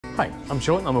Hi, I'm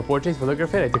Sean. I'm a portrait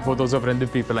photographer. I take photos of random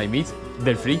people I meet.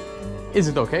 They're free. Is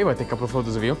it okay if I take a couple of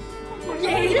photos of you?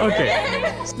 Yeah.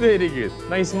 Okay. Very good.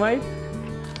 Nice smile.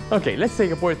 Okay, let's take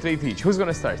a portrait each. Who's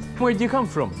gonna start? Where do you come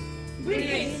from?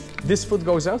 Greece. This foot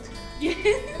goes out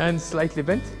and slightly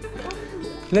bent.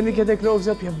 Let me get a close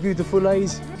up. You have beautiful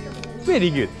eyes. Very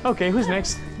good. Okay, who's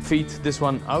next? Feet, this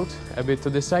one out, a bit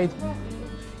to the side.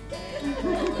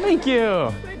 Thank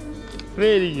you.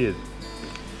 Very good.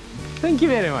 Thank you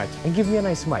very much. And give me a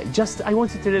nice smile. Just, I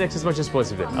want you to relax as much as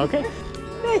possible, okay?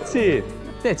 That's it.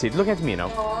 That's it. Look at me now.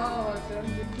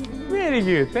 Very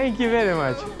good. Thank you very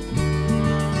much.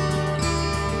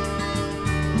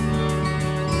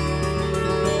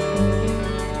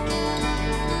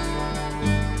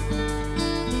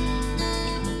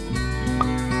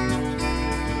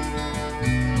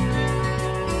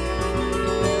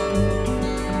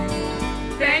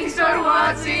 Thanks for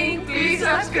watching. Please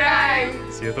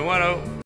subscribe. See you tomorrow.